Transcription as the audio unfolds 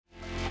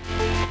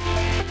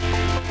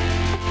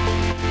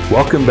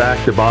Welcome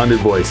back to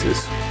Bonded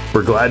Voices.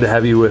 We're glad to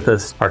have you with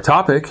us. Our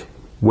topic,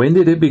 when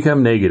did it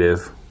become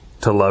negative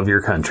to love your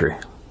country?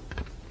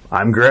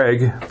 I'm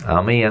Greg.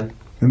 I'm Ian.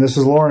 And this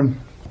is Lauren.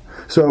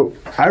 So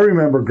I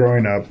remember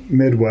growing up,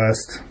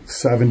 Midwest,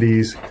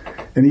 70s,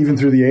 and even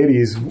through the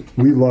 80s,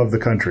 we love the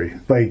country.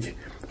 Like,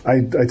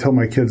 I tell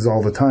my kids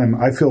all the time,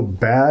 I feel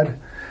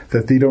bad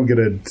that they don't get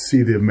to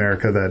see the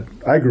America that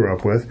I grew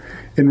up with.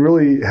 And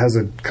really, has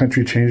a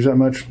country changed that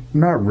much?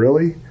 Not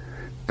really.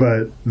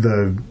 But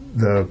the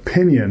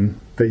opinion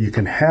that you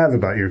can have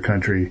about your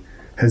country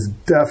has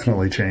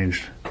definitely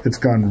changed. It's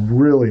gone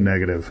really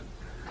negative.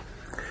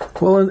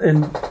 Well,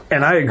 and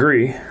I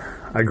agree.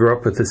 I grew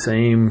up with the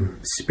same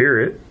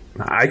spirit.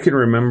 I can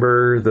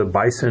remember the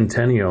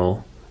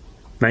bicentennial,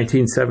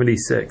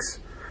 1976,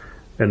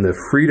 and the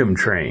Freedom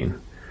Train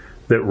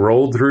that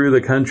rolled through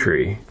the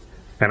country.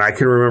 And I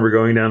can remember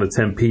going down to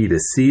Tempe to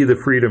see the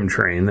Freedom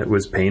Train that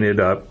was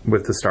painted up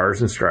with the stars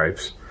and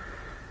stripes.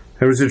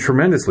 It was a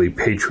tremendously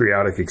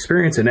patriotic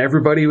experience, and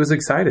everybody was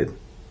excited.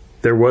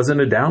 There wasn't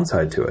a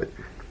downside to it.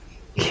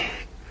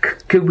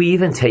 Could we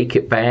even take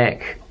it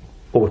back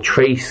or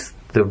trace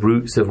the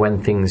roots of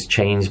when things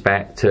changed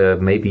back to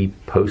maybe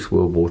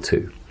post-World War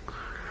II?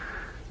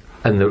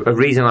 And the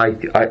reason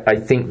I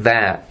think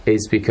that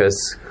is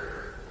because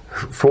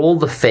for all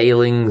the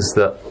failings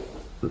that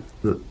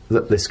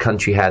this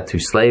country had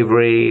through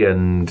slavery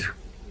and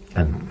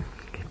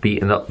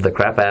beating up the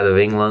crap out of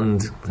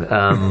England,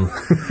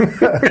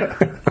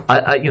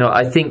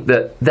 I think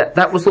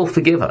that was all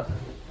forgiven,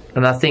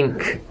 and I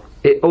think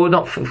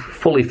not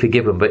fully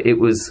forgiven, but it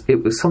was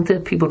something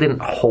that people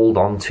didn't hold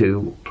on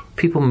to.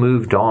 People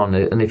moved on,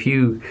 and if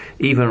you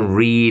even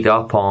read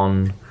up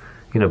on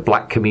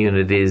black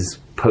communities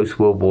post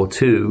World War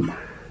II,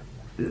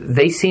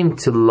 they seemed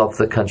to love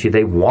the country.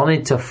 They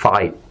wanted to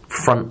fight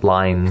front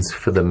lines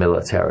for the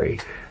military.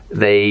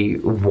 They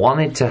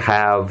wanted to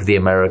have the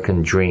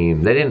American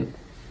dream. They didn't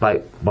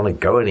want to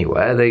go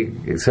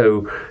anywhere.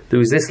 So there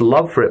was this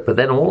love for it, but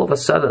then all of a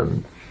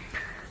sudden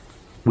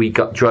we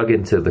got drug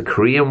into the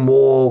Korean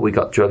War, we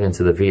got drug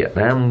into the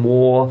Vietnam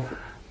War,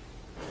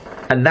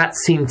 and that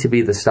seemed to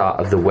be the start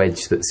of the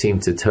wedge that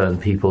seemed to turn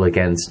people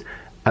against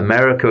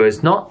America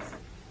as not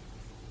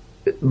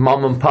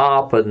mom and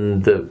pop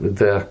and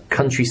the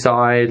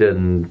countryside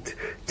and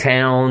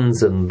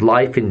towns and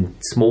life in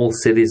small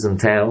cities and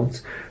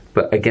towns,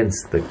 but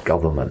against the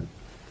government.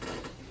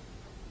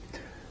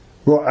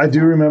 Well, I do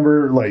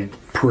remember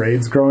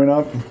parades growing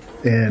up,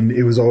 and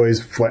it was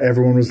always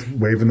everyone was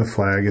waving the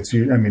flag.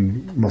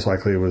 Most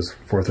likely it was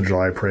 4th of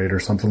July parade or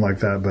something like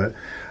that, but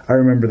I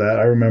remember that.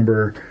 I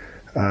remember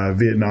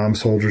Vietnam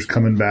soldiers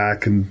coming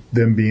back and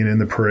them being in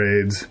the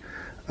parades.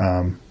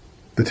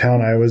 The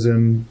town I was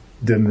in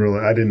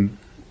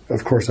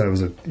of course I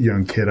was a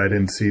young kid. I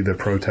didn't see the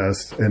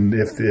protests, and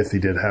if they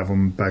did have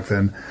them back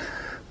then,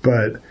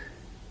 but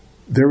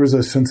there was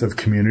a sense of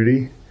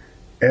community.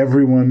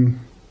 Everyone,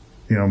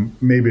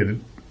 maybe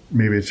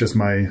it's just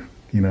my,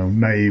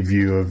 naive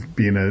view of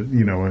being a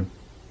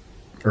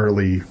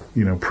early,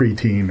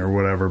 preteen or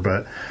whatever.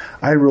 But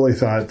I really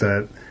thought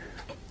that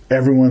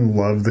everyone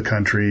loved the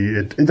country.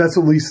 That's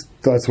the way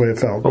it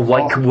felt. Well,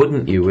 why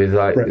wouldn't you with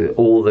right.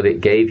 all that it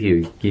gave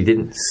you? You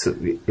didn't.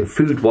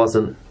 Food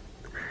wasn't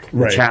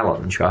the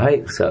challenge,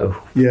 right?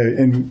 So yeah,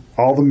 and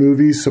all the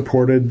movies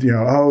supported.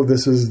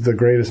 This is the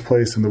greatest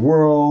place in the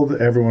world.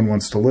 Everyone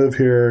wants to live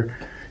here.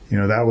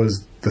 That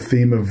was the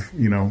theme of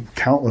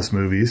countless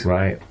movies.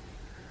 Right.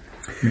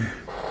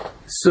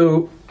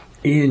 So,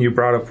 Ian, you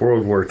brought up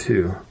World War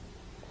II.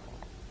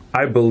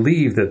 I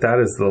believe that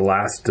is the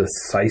last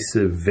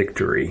decisive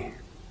victory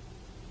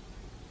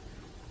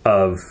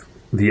of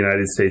the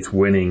United States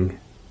winning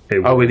a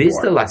World War. It is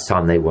the last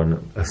time they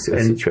won a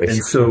situation.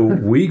 And so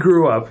we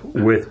grew up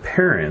with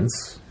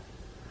parents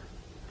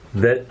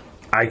that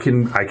I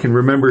can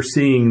remember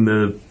seeing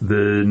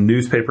the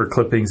newspaper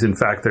clippings. In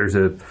fact, there's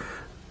a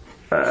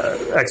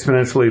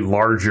exponentially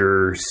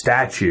larger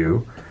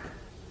statue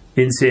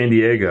in San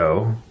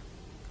Diego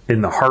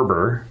in the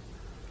harbor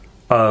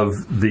of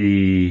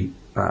the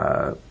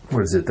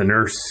the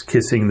nurse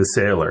kissing the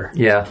sailor.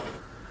 Yeah.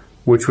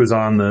 Which was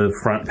on the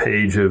front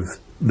page of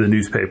the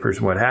newspapers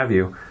and what have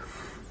you.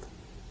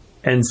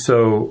 And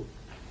so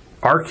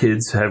our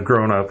kids have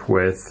grown up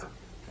with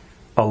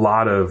a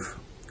lot of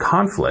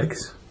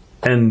conflicts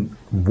and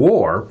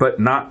war, but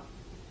not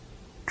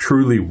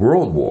truly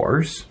world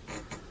wars,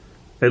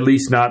 at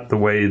least not the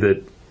way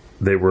that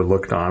they were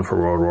looked on for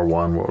World War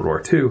I, World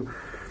War II.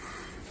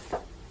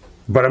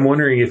 But I'm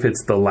wondering if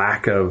it's the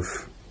lack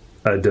of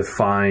a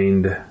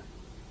defined,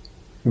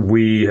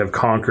 we have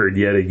conquered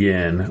yet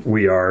again,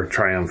 we are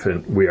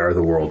triumphant, we are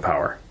the world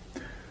power.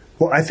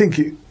 Well, I think,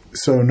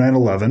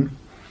 9/11,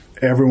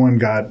 everyone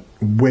got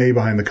way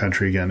behind the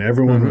country again.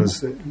 Everyone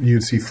was,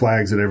 you'd see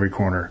flags at every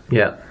corner.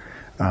 Yeah.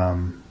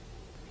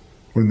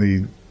 When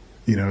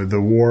the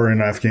war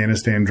in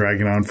Afghanistan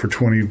dragging on for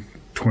 20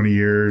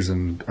 years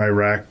and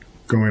Iraq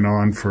going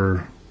on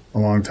for a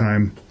long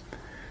time,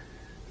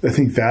 I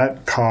think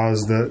that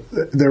caused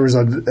there was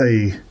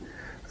a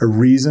a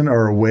reason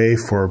or a way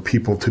for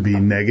people to be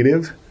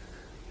negative.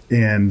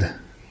 And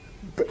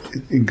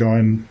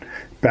going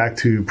back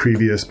to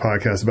previous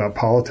podcasts about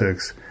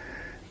politics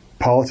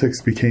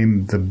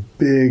became the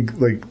big,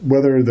 like,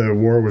 whether the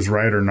war was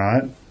right or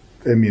not.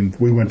 I mean,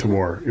 we went to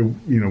war.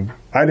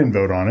 I didn't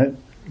vote on it.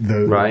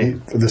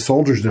 The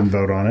soldiers didn't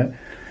vote on it.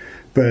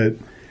 But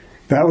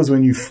that was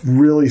when you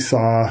really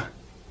saw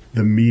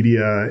the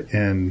media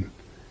and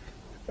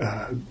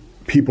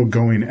people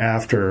going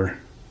after.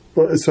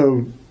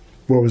 So,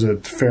 what was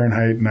it?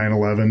 Fahrenheit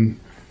 9/11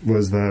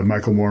 was the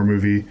Michael Moore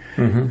movie.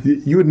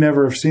 Mm-hmm. You would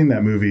never have seen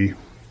that movie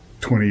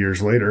 20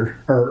 years later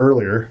or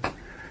earlier.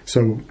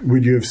 So,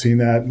 would you have seen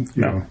that?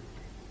 No.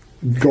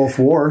 Gulf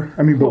War.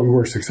 I mean, but we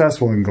were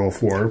successful in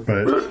Gulf War.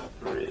 But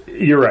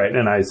you're right,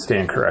 and I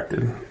stand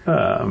corrected.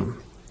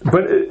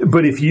 But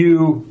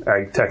if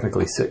I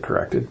technically sit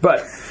corrected.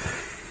 But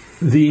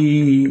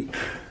the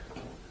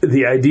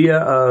idea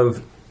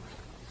of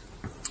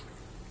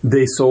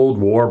they sold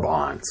war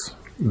bonds.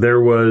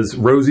 There was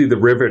Rosie the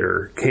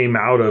Riveter came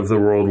out of the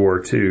World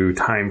War II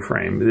time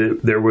frame.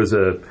 There was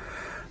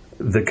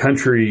the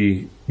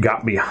country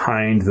got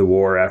behind the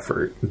war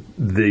effort.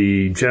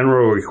 The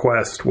general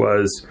request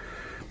was,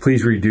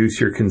 please reduce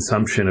your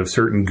consumption of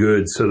certain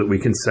goods so that we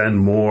can send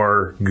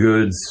more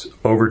goods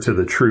over to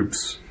the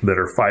troops that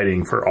are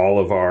fighting for all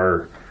of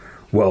our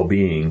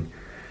well-being.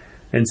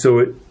 And so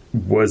it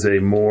was a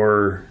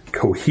more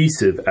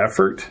cohesive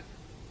effort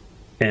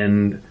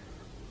and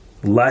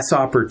less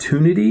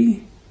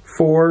opportunity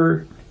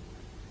for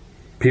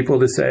people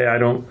to say, I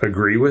don't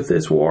agree with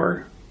this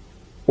war.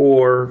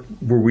 Or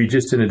were we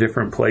just in a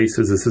different place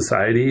as a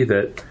society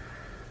that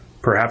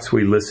perhaps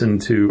we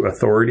listened to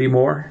authority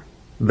more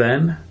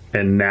then?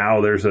 And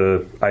now there's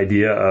a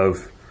idea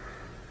of,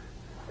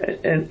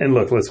 and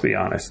look, let's be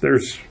honest,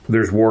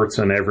 there's warts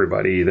on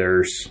everybody.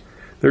 There's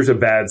a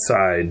bad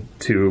side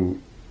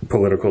to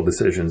political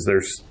decisions.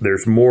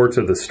 There's more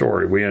to the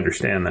story. We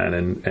understand that,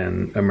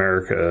 and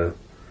America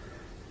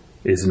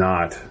is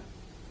not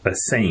a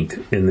saint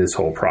in this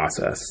whole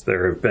process.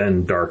 There have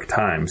been dark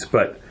times,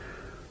 but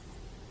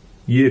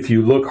if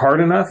you look hard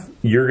enough,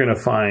 you're going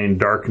to find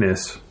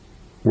darkness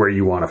where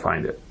you want to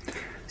find it.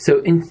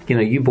 So,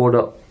 you brought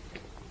up,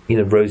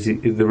 Rosie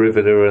the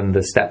Riveter and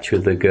the statue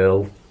of the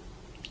girl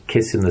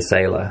kissing the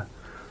sailor.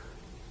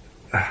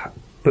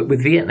 But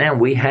with Vietnam,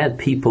 we had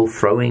people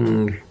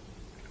throwing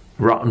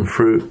rotten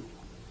fruit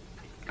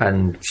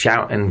and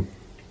shouting,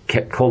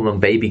 kept calling them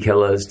baby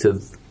killers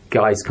to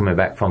guys coming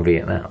back from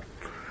Vietnam.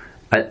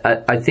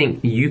 I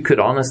think you could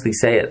honestly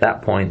say at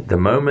that point, the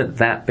moment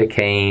that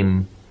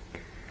became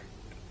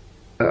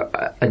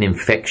an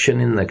infection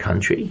in the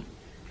country,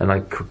 and I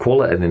could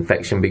call it an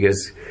infection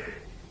because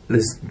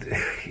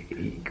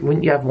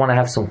wouldn't you want to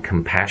have some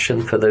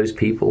compassion for those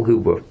people who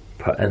were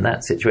put in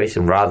that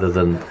situation rather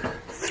than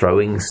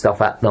throwing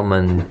stuff at them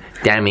and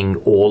damning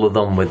all of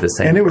them with the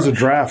same. And it was a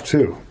draft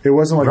too. It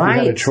wasn't like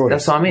we had a choice.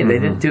 That's what I mean. Mm-hmm. They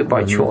didn't do it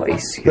by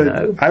choice. You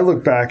know? I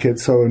look back at,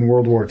 so in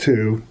World War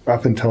II,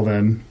 up until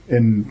then,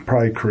 in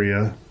probably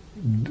Korea,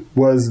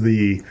 was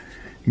the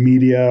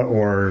media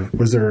or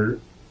was there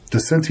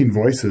dissenting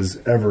voices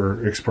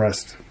ever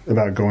expressed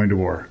about going to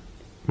war?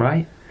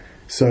 Right.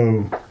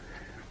 So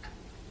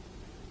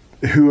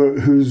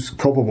who's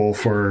culpable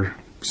for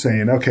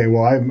saying, okay,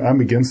 well, I'm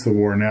against the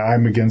war now.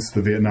 I'm against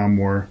the Vietnam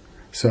War.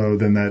 So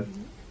then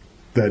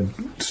that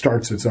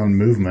starts its own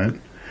movement,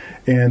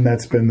 and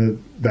that's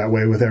been that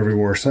way with every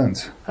war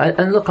since.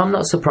 And look, I'm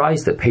not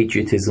surprised that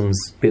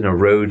patriotism's been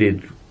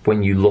eroded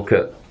when you look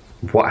at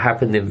what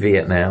happened in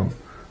Vietnam,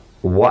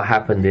 what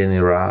happened in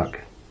Iraq,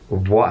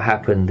 what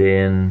happened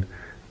in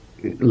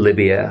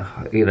Libya,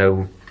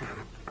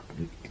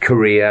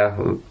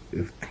 Korea,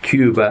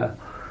 Cuba,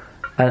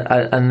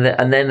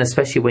 and then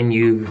especially when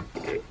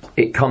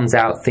it comes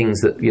out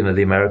things that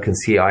the American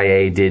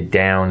CIA did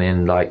down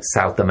in like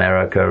South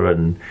America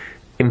and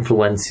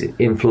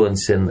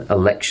influencing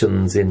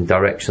elections in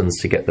directions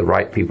to get the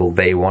right people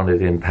they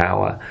wanted in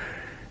power.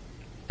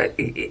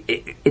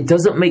 It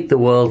doesn't make the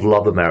world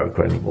love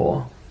America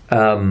anymore.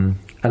 And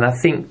I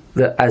think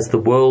that as the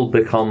world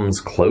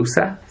becomes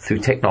closer through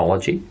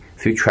technology,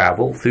 through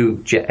travel,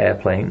 through jet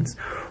airplanes,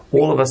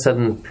 all of a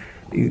sudden,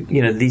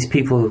 these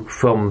people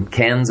from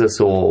Kansas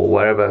or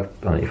wherever,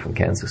 only from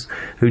Kansas,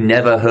 who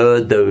never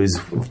heard those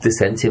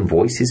dissenting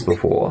voices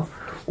before,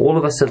 all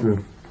of a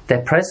sudden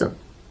they're present.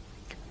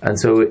 And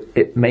so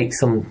it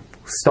makes them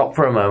stop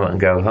for a moment and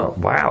go, oh,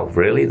 wow,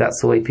 really? That's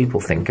the way people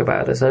think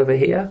about us over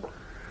here?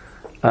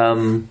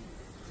 And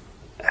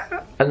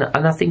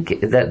I think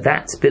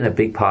that's been a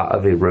big part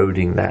of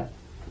eroding that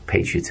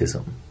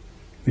patriotism.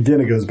 Again,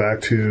 it goes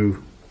back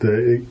to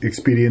the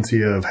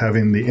expediency of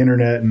having the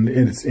internet and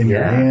it's in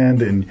your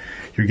hand, and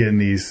you're getting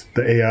the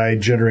AI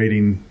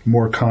generating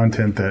more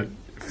content that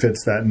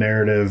fits that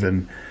narrative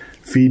and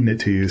feeding it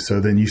to you.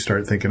 So then you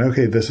start thinking,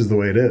 okay, this is the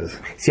way it is.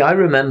 See, I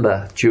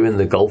remember during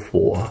the Gulf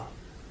War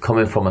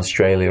coming from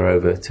Australia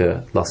over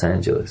to Los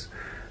Angeles,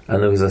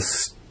 and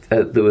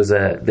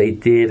they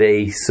did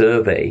a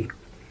survey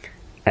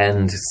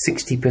and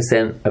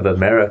 60% of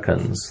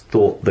Americans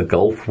thought the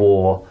Gulf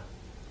War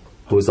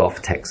was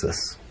off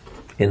Texas,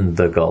 in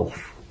the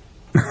Gulf.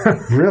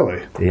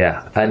 Really?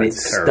 Yeah, and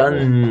That's it terrible.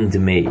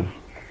 stunned me,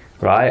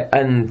 right?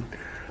 And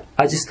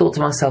I just thought to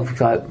myself,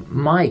 like,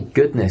 my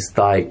goodness,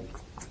 like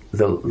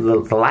the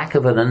lack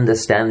of an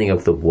understanding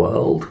of the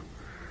world.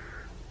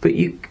 But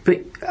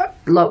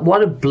like,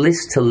 what a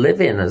bliss to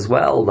live in as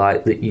well.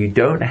 Like, that you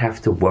don't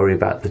have to worry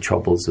about the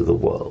troubles of the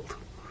world.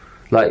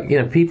 Like,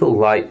 you know, people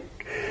like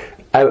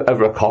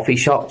over a coffee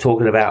shop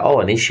talking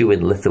about an issue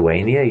in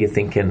Lithuania. You're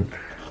thinking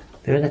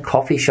they're in a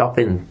coffee shop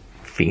in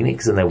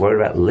Phoenix and they're worried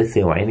about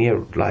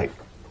Lithuania. Like,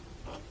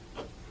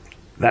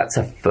 that's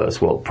a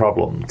first world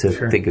problem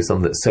to think of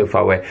something that's so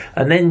far away.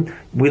 And then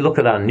we look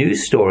at our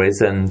news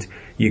stories and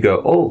you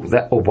go,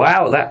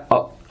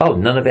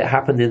 none of it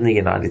happened in the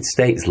United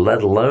States,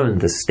 let alone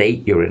the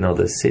state you're in or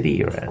the city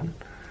you're in.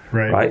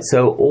 Right?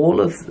 So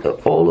all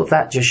of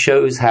that just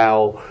shows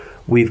how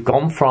we've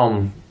gone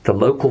from the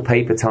local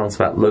paper telling us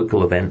about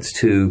local events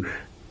to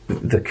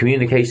the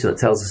communication that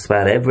tells us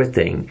about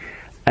everything.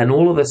 And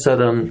all of a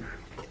sudden,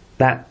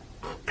 that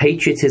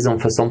patriotism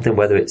for something,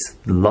 whether it's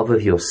love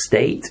of your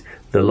state,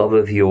 the love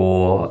of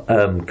your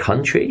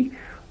country,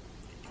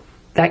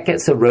 that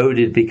gets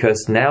eroded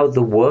because now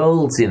the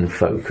world's in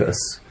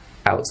focus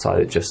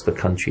outside of just the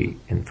country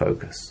in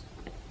focus.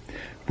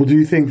 Well, do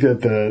you think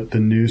that the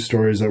news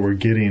stories that we're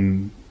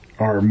getting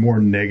are more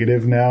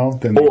negative now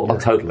than they were?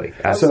 Totally.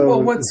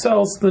 Well, what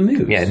sells the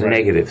news? Yeah,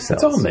 negative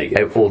sells. It's all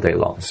negative. All day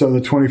long. So the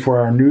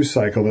 24-hour news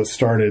cycle that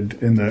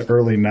started in the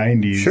early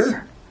 90s.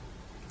 Sure.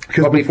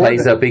 Probably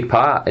plays a big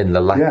part in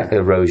the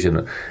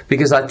erosion.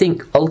 Because I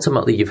think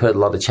ultimately you've heard a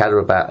lot of chatter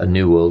about a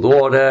new world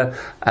order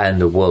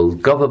and a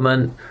world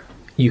government.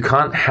 You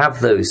can't have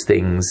those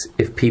things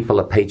if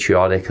people are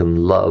patriotic and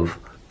love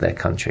their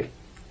country.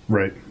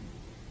 Right.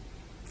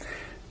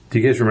 Do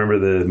you guys remember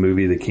the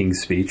movie The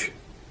King's Speech?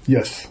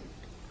 Yes.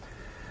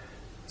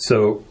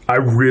 So I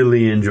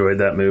really enjoyed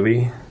that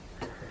movie.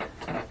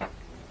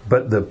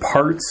 But the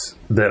parts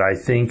that I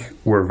think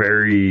were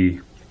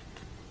very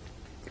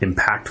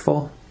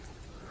impactful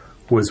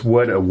was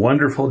what a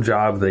wonderful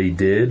job they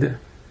did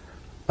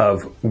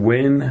of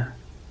when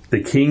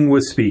the king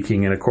was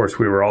speaking, and of course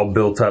we were all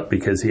built up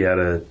because he had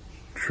a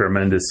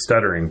tremendous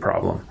stuttering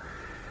problem.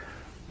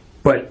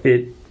 But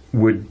it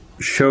would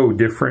show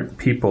different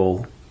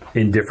people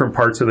in different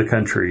parts of the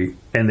country,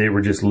 and they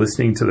were just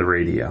listening to the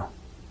radio.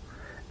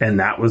 And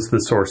that was the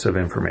source of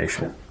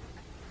information.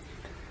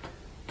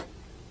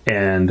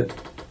 And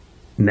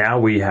now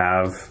we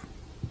have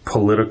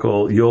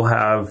political, you'll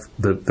have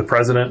the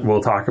president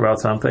will talk about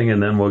something,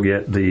 and then we'll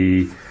get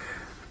this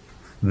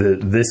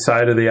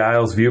side of the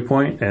aisle's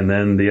viewpoint and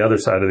then the other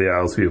side of the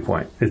aisle's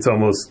viewpoint. It's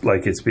almost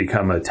like it's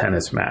become a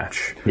tennis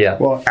match. Yeah.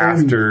 Well,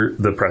 after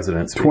the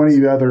president speaks.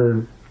 20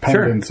 other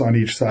pundits on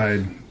each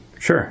side.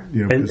 Sure.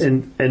 You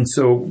know, and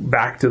so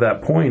back to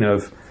that point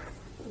of,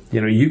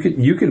 you know,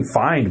 you can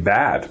find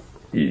bad.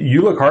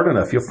 You look hard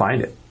enough, you'll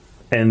find it.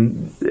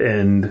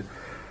 And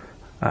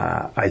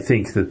I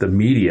think that the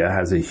media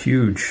has a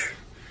huge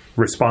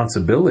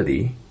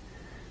responsibility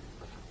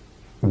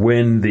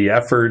when the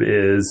effort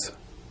is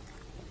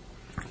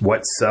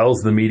what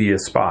sells the media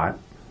spot,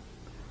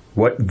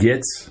 what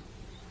gets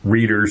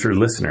readers or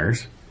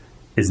listeners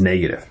is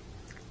negative.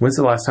 When's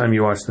the last time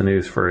you watched the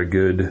news for a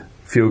good,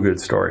 feel-good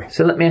story?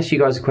 So let me ask you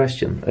guys a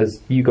question.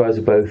 As you guys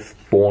are both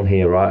born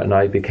here, right, and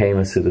I became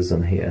a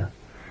citizen here,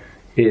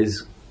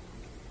 is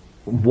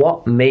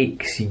what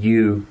makes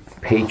you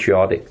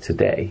patriotic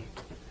today?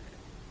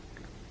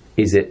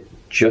 Is it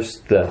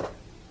just the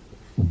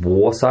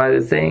war side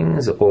of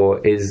things,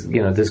 or is,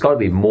 you know, there's got to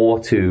be more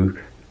to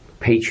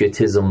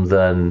patriotism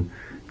than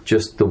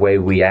just the way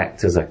we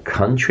act as a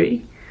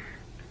country?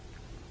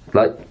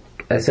 Like,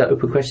 that's an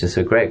open question.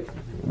 So, Greg,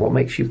 what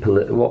makes you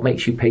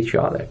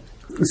patriotic?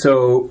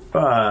 So,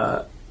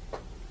 I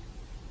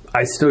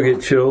still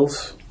get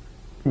chills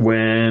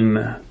when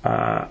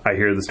I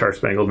hear the Star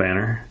Spangled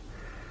Banner.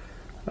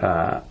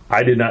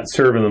 I did not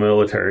serve in the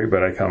military,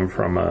 but I come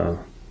from a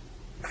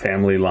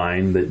family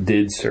line that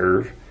did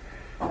serve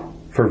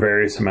for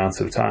various amounts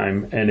of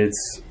time. And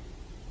it's,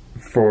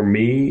 for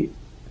me,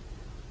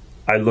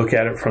 I look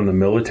at it from the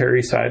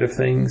military side of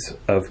things,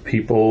 of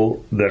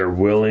people that are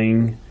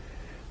willing,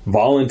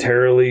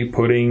 voluntarily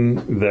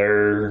putting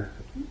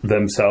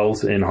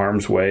themselves in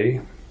harm's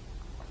way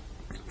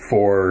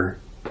for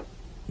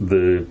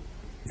the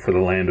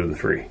land of the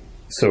free.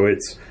 So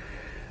it's.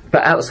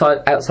 But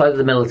outside of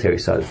the military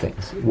side of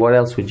things, what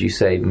else would you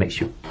say makes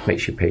you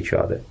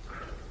patriotic?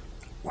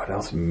 What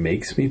else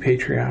makes me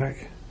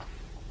patriotic?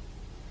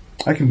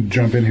 I can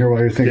jump in here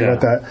while you're thinking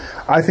about that.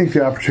 I think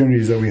the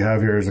opportunities that we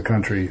have here as a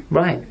country.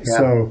 Right. Yeah.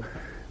 So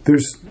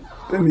there's,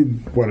 I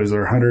mean, what is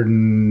there,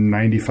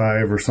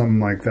 195 or something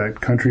like that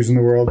countries in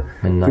the world?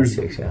 And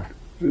 96,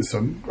 there's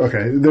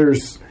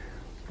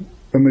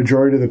a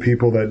majority of the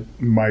people that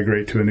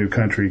migrate to a new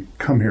country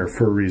come here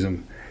for a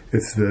reason.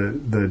 It's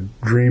the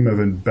dream of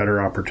a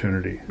better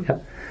opportunity. Yeah.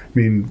 I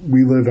mean,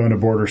 we live on a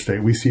border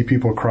state. We see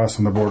people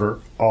crossing the border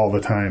all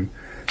the time.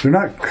 they're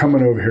not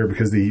coming over here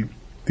because they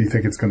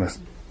think it's going to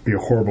be a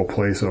horrible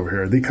place over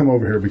here. They come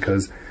over here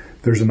because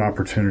there's an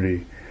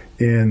opportunity.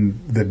 And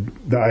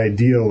the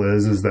ideal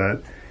is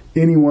that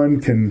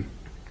anyone can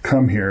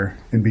come here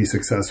and be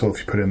successful if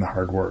you put in the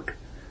hard work.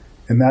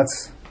 And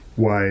that's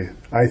why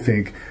I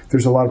think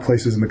there's a lot of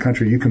places in the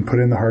country you can put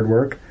in the hard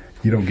work,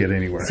 you don't get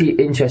anywhere. See,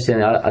 interesting.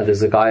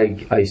 There's a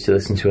guy I used to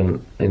listen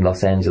to in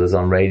Los Angeles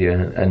on radio,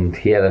 and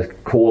he had a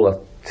caller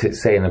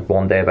saying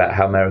one day about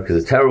how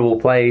America's a terrible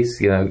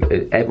place. You know,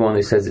 everyone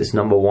who says it's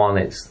number one,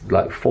 it's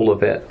like full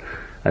of it.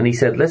 And he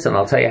said, listen,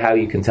 I'll tell you how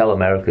you can tell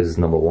America's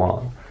number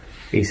one.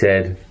 He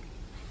said,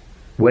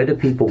 where do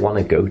people want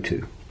to go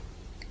to?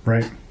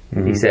 Right.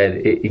 Mm-hmm. He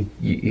said,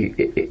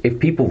 if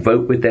people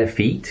vote with their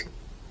feet,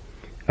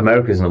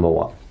 America's number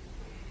one.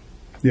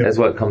 Yep. That's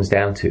what it comes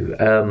down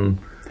to.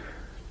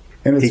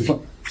 And it's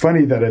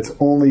funny that it's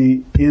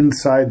only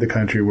inside the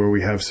country where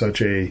we have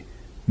such a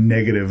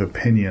negative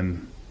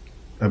opinion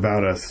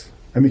about us.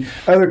 I mean,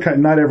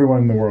 not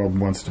everyone in the world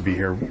wants to be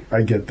here.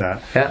 I get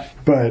that. Yeah.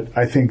 But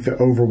I think the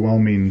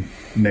overwhelming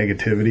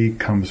negativity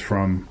comes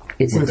from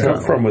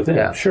within. From within,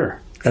 yeah. Sure.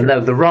 And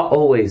the rot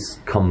always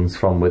comes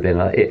from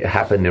within. It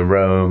happened in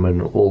Rome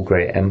and all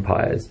great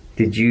empires.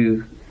 Did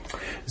you...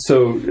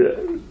 So...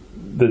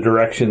 the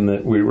direction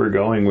that we were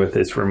going with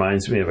this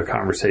reminds me of a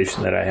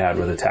conversation that I had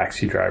with a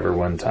taxi driver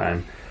one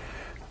time.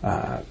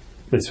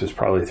 This was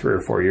probably 3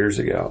 or 4 years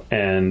ago.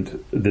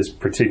 And this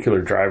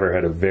particular driver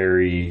had a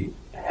very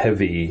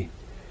heavy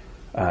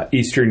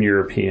Eastern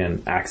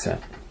European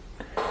accent.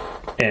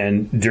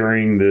 And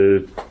during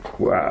the,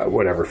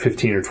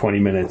 15 or 20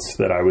 minutes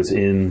that I was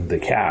in the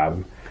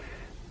cab,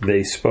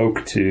 they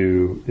spoke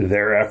to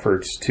their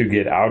efforts to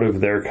get out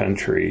of their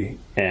country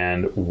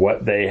and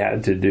what they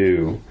had to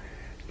do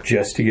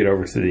just to get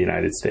over to the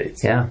United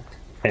States. Yeah.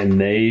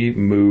 And they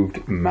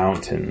moved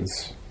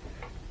mountains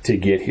to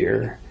get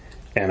here.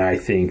 And I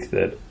think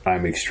that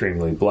I'm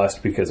extremely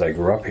blessed because I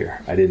grew up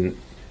here. I didn't...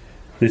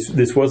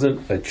 This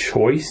wasn't a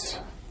choice.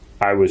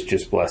 I was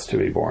just blessed to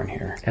be born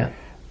here. Yeah.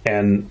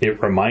 And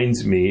it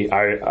reminds me,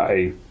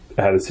 I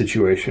had a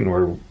situation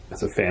where,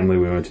 as a family,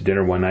 we went to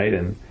dinner one night,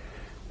 and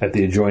at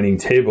the adjoining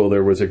table,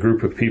 there was a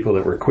group of people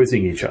that were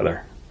quizzing each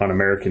other on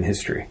American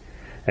history.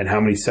 And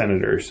how many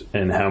senators,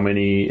 and how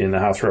many in the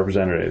House of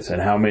Representatives,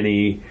 and how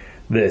many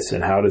this,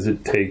 and how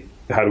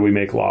do we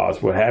make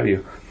laws, what have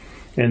you.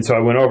 And so I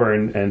went over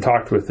and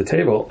talked with the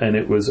table, and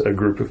it was a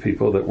group of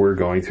people that were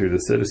going through the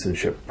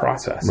citizenship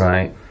process.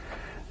 Right.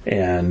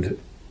 And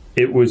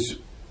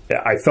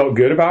I felt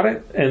good about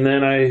it, and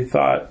then I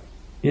thought,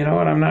 you know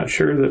what, I'm not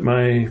sure that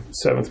my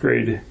 7th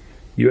grade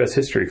U.S.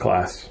 history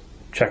class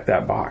checked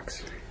that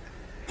box.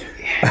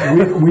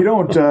 we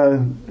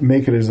don't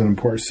make it as an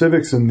important...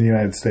 Civics in the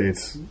United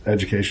States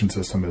education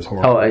system is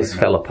horrible. Oh, it's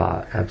fell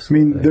apart,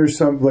 absolutely. I mean, there's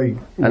some,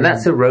 and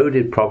that's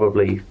eroded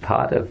probably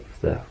part of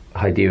the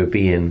idea of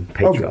being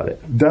patriotic.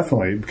 Oh,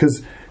 definitely,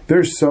 because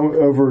there's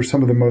over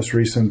some of the most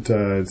recent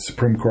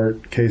Supreme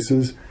Court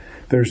cases,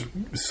 there's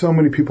so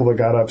many people that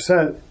got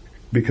upset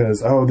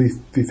because,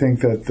 they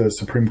think that the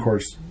Supreme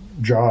Court's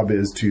job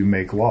is to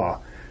make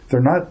law. They're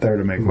not there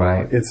to make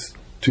law. It's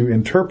to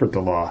interpret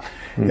the law.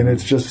 Mm-hmm. And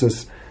it's just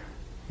this...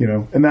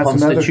 and that's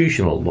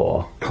constitutional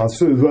law.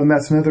 And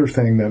that's another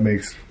thing that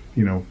makes,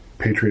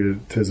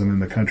 patriotism in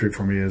the country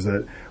for me is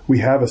that we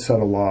have a set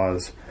of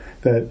laws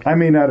that I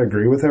may not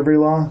agree with every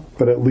law,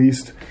 but at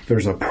least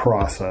there's a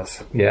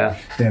process. Yeah.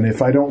 And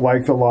if I don't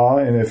like the law,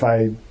 and if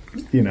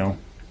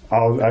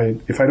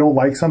if I don't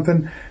like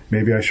something,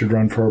 maybe I should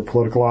run for a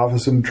political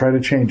office and try to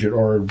change it,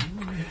 or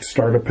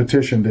start a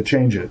petition to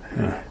change it.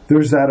 Yeah.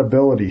 There's that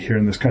ability here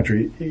in this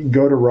country. You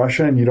go to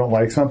Russia and you don't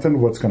like something,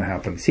 what's going to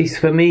happen? See,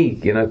 for me,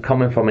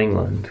 coming from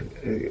England,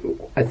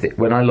 I think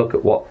when I look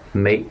at what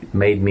made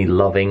me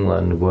love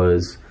England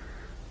was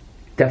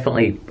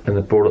definitely, and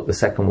it brought up the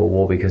Second World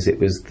War, because it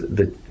was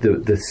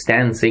the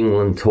stance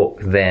England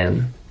took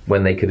then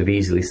when they could have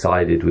easily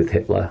sided with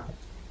Hitler,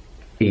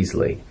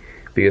 easily.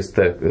 Because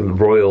the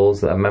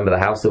royals, I remember the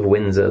House of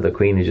Windsor, the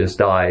Queen who just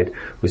died,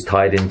 was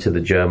tied into the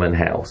German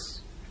house.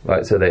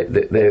 Right, so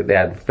they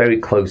had very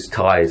close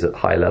ties at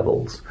high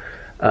levels.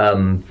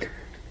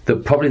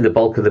 Probably the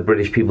bulk of the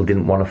British people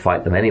didn't want to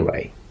fight them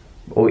anyway,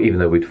 or even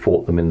though we'd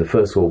fought them in the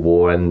First World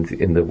War and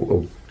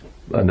in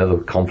another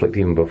conflict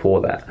even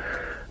before that.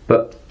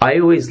 But I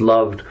always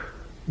loved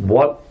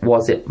what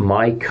was it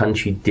my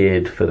country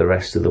did for the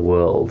rest of the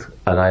world,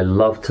 and I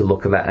love to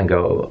look at that and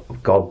go,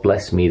 God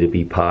bless me to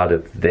be part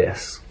of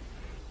this.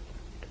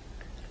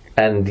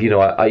 And,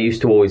 I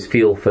used to always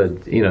feel for,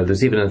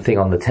 there's even a thing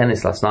on the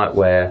tennis last night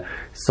where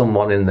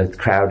someone in the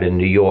crowd in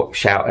New York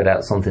shouted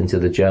out something to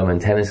the German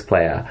tennis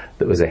player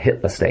that was a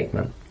Hitler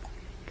statement.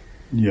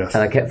 Yes.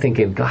 And I kept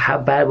thinking, God, how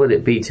bad would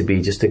it be to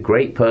be just a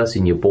great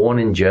person, you're born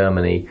in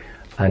Germany,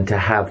 and to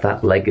have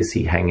that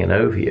legacy hanging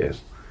over you?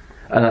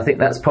 And I think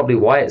that's probably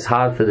why it's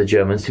hard for the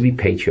Germans to be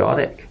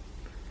patriotic.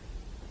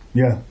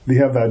 Yeah, they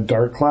have that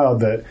dark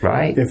cloud that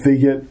right. if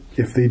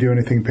they do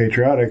anything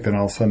patriotic, then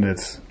all of a sudden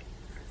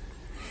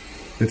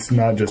it's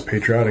not just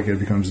patriotic; it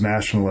becomes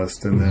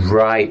nationalist, and then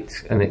right,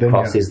 and it then,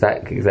 crosses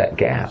that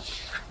gap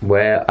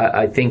where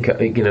I think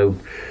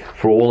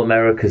for all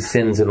America's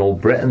sins and all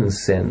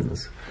Britain's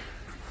sins,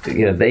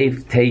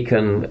 they've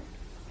taken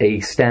a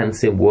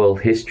stance in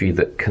world history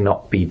that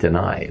cannot be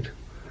denied.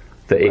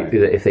 That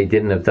if they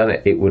didn't have done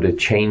it, it would have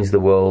changed the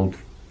world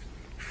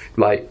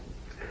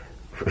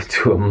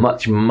to a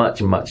much,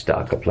 much, much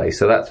darker place.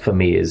 So that for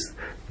me is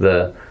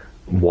the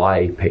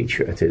why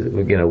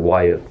patriotism.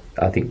 Why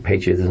I think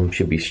patriotism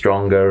should be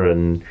stronger,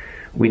 and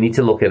we need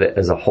to look at it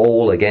as a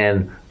whole.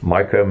 Again,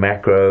 micro,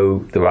 macro,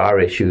 there are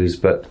issues,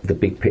 but the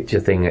big picture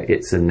thing,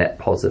 it's a net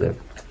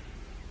positive.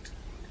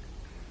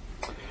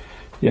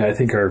 Yeah, I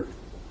think there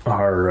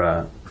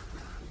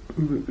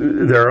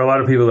are a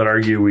lot of people that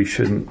argue we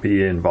shouldn't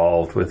be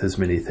involved with as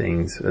many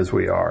things as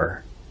we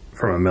are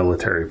from a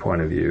military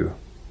point of view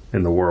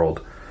in the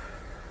world.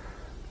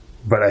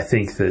 But I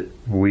think that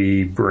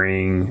we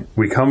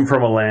come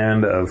from a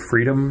land of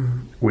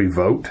freedom. We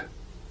vote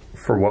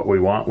for what we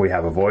want. We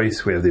have a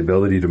voice. We have the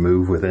ability to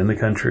move within the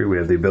country. We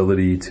have the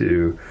ability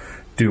to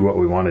do what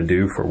we want to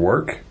do for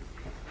work.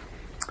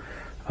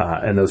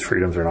 And those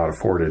freedoms are not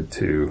afforded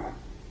to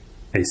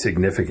a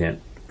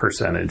significant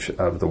percentage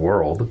of the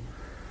world,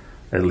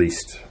 at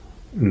least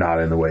not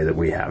in the way that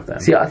we have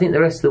them. See, I think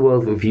the rest of the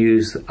world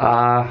views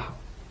our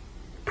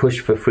push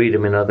for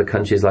freedom in other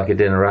countries like it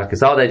did in Iraq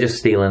as, they're just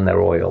stealing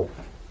their oil.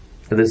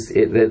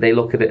 They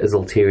look at it as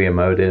ulterior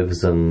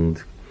motives,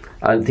 and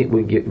I don't think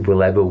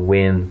we'll ever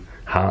win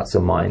hearts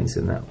or minds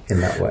in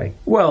that way.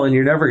 Well, and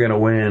you're never going to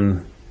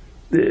win.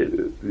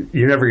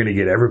 You're never going to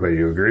get everybody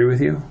to agree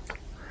with you,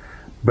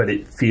 but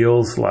it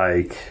feels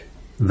like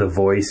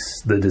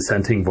the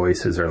dissenting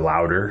voices are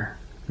louder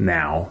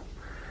now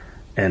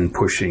and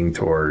pushing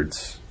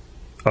towards,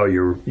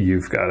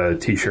 you've got a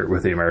T-shirt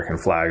with the American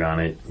flag on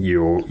it.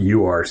 You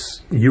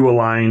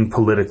align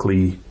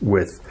politically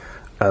with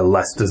a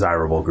less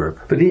desirable group.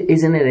 But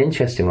isn't it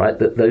interesting, right,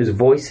 that those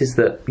voices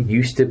that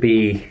used to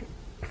be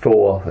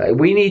for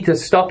we need to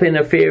stop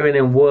interfering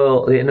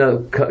in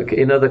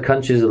other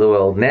countries of the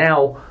world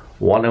now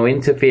want to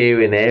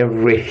interfere in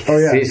every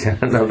decision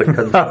in other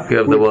country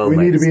of the world.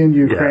 We need to be in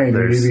Ukraine.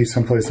 We need to be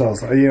someplace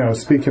else.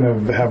 Speaking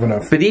of having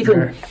a... But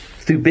even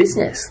through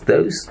business,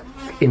 those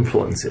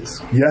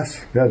influences.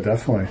 Yes, yeah,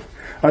 definitely.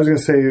 I was going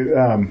to say,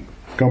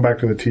 going back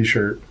to the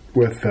T-shirt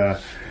with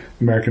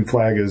American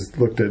flag is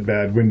looked at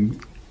bad. When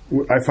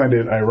I find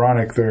it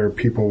ironic, there are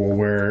people will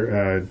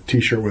wear a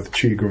T-shirt with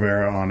Che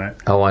Guevara on it.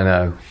 Oh, I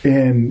know.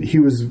 And he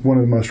was one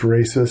of the most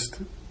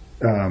racist.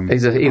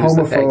 He was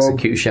the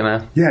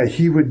executioner. Yeah,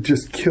 he would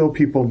just kill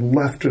people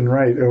left and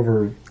right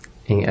over.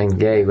 And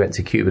Gay went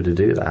to Cuba to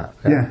do that.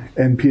 Yeah,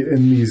 and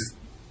these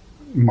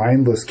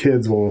mindless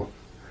kids will,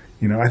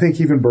 I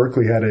think even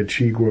Berkeley had a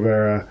Che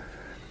Guevara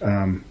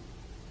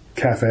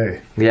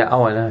cafe. Yeah,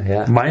 I know.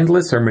 Yeah,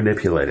 mindless or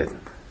manipulated.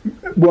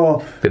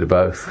 Well, bit of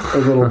both. A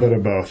little bit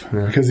of both,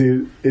 because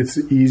it's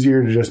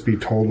easier to just be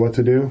told what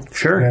to do,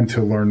 than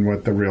to learn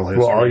what the real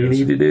history is. Well, all you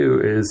need to do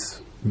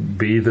is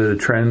be the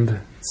trend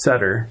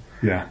setter.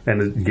 Yeah.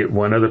 And get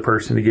one other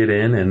person to get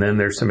in, and then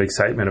there's some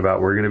excitement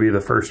about we're going to be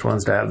the first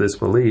ones to have this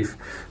belief,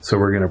 so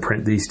we're going to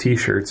print these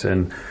T-shirts.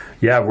 And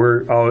you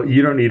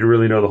don't need to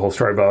really know the whole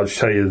story, but I'll just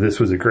tell you this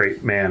was a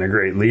great man, a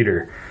great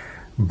leader.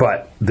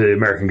 But the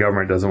American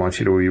government doesn't want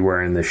you to be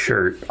wearing this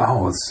shirt.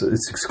 Oh,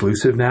 it's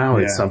exclusive now.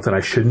 It's something I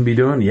shouldn't be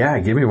doing. Yeah,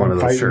 give me one of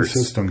those shirts.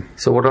 System.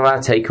 So what are our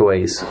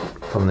takeaways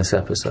from this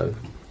episode?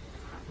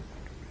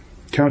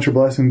 Count your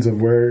blessings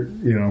of where,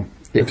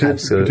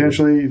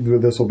 potentially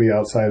this will be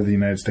outside of the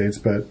United States,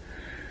 but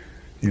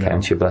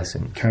count your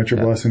blessings. Count your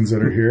blessings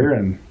that are here.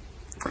 And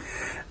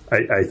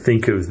I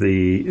think of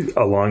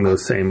along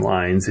those same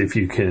lines, if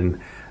you can,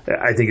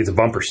 I think it's a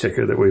bumper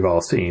sticker that we've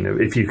all seen.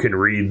 If you can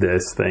read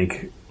this,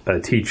 thank a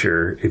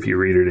teacher. If you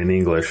read it in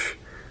English,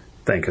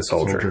 thank a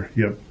soldier.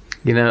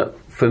 Yep.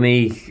 For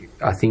me,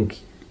 I think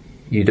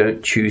you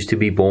don't choose to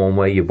be born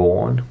where you're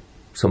born.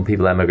 Some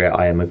people emigrate.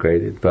 I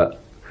emigrated, but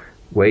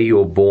where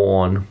you're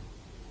born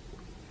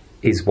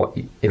is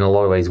in a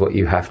lot of ways, what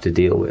you have to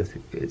deal with.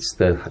 It's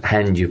the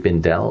hand you've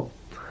been dealt.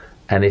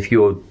 And if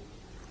you're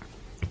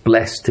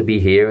blessed to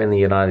be here in the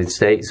United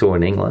States or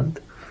in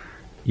England,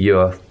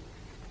 you're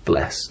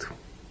blessed.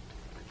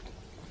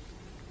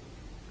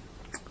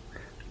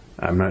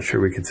 I'm not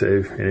sure we could say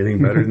anything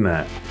better than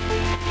that.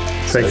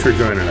 Thanks for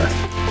joining us.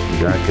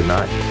 Good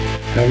night.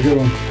 Have a good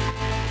one.